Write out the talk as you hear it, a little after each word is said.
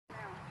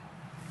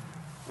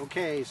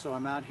Okay, so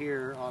I'm out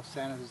here off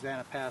Santa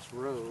Susana Pass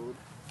Road.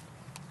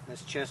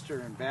 That's Chester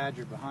and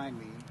Badger behind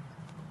me.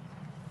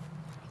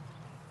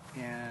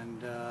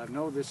 And I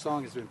know this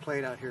song has been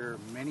played out here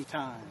many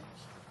times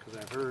because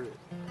I've heard it.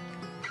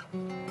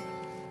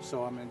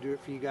 So I'm going to do it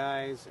for you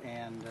guys,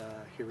 and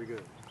here we go.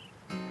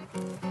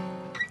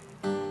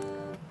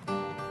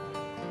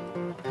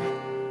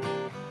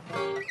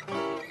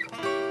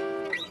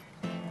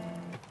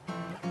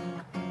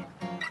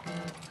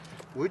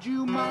 Would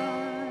you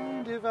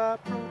mind if I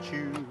approach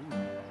you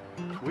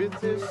with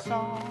this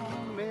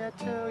song? May I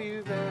tell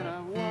you that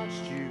I've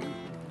watched you?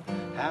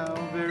 How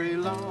very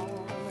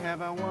long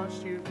have I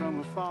watched you from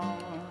afar?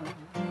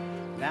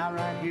 Now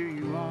right here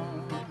you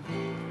are,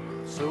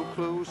 so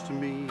close to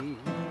me.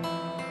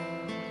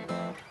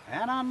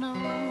 And I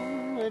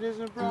know it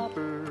isn't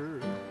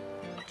proper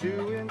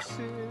to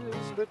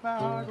insist, but my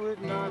heart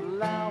would not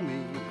allow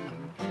me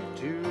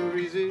to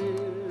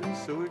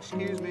resist. So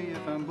excuse me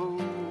if I'm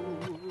bold,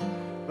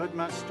 but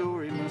my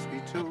story must be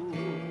told.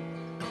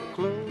 So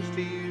close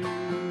to you,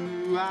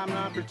 I'm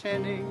not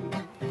pretending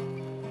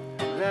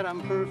that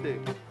I'm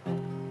perfect.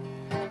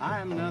 I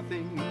am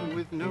nothing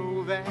with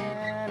no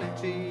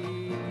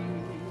vanity,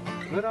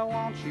 but I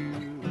want you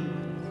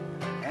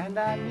and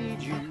I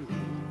need you.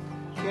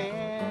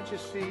 Can't you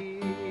see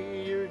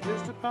you're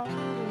just a part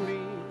of me?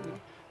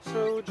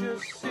 So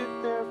just sit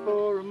there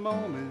for a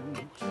moment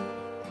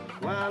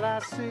while I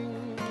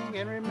sing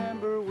and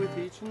remember with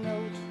each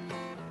note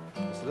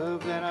this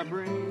love that I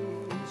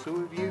bring.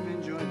 So if you've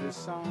enjoyed this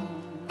song,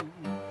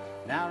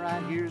 now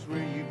right here's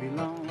where you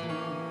belong,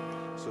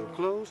 so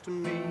close to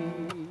me.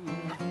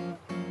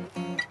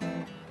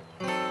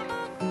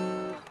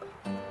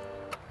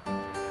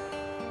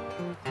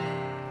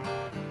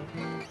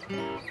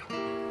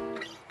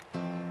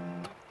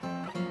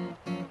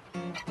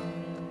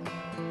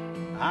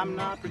 I'm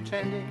not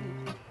pretending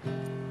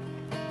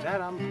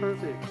that I'm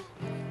perfect.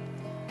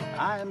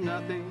 I am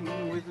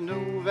nothing with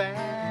no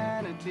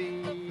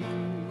vanity,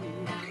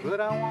 but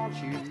I want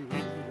you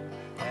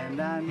and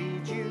I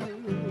need you.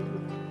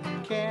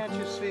 Can't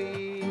you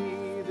see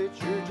that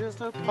you're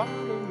just a part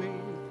of me?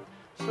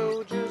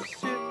 So just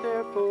sit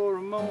there for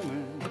a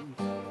moment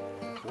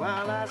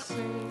while I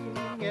sing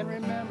and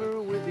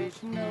remember with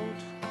each note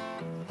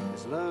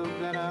this love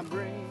that I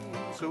bring.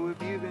 So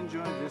if you've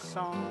enjoyed this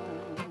song,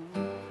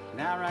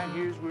 now right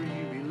here's where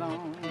you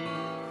belong,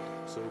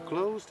 so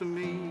close to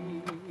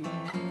me.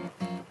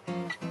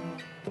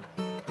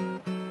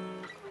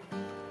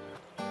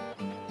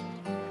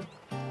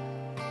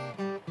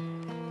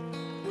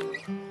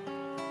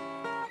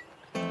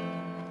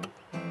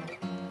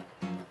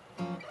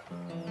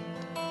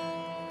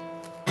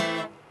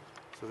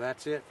 So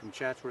that's it from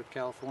Chatsworth,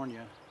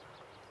 California.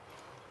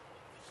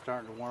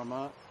 Starting to warm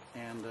up,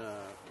 and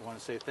I want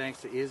to say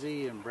thanks to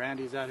Izzy and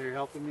Brandy's out here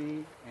helping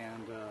me,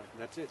 and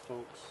that's it,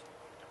 folks.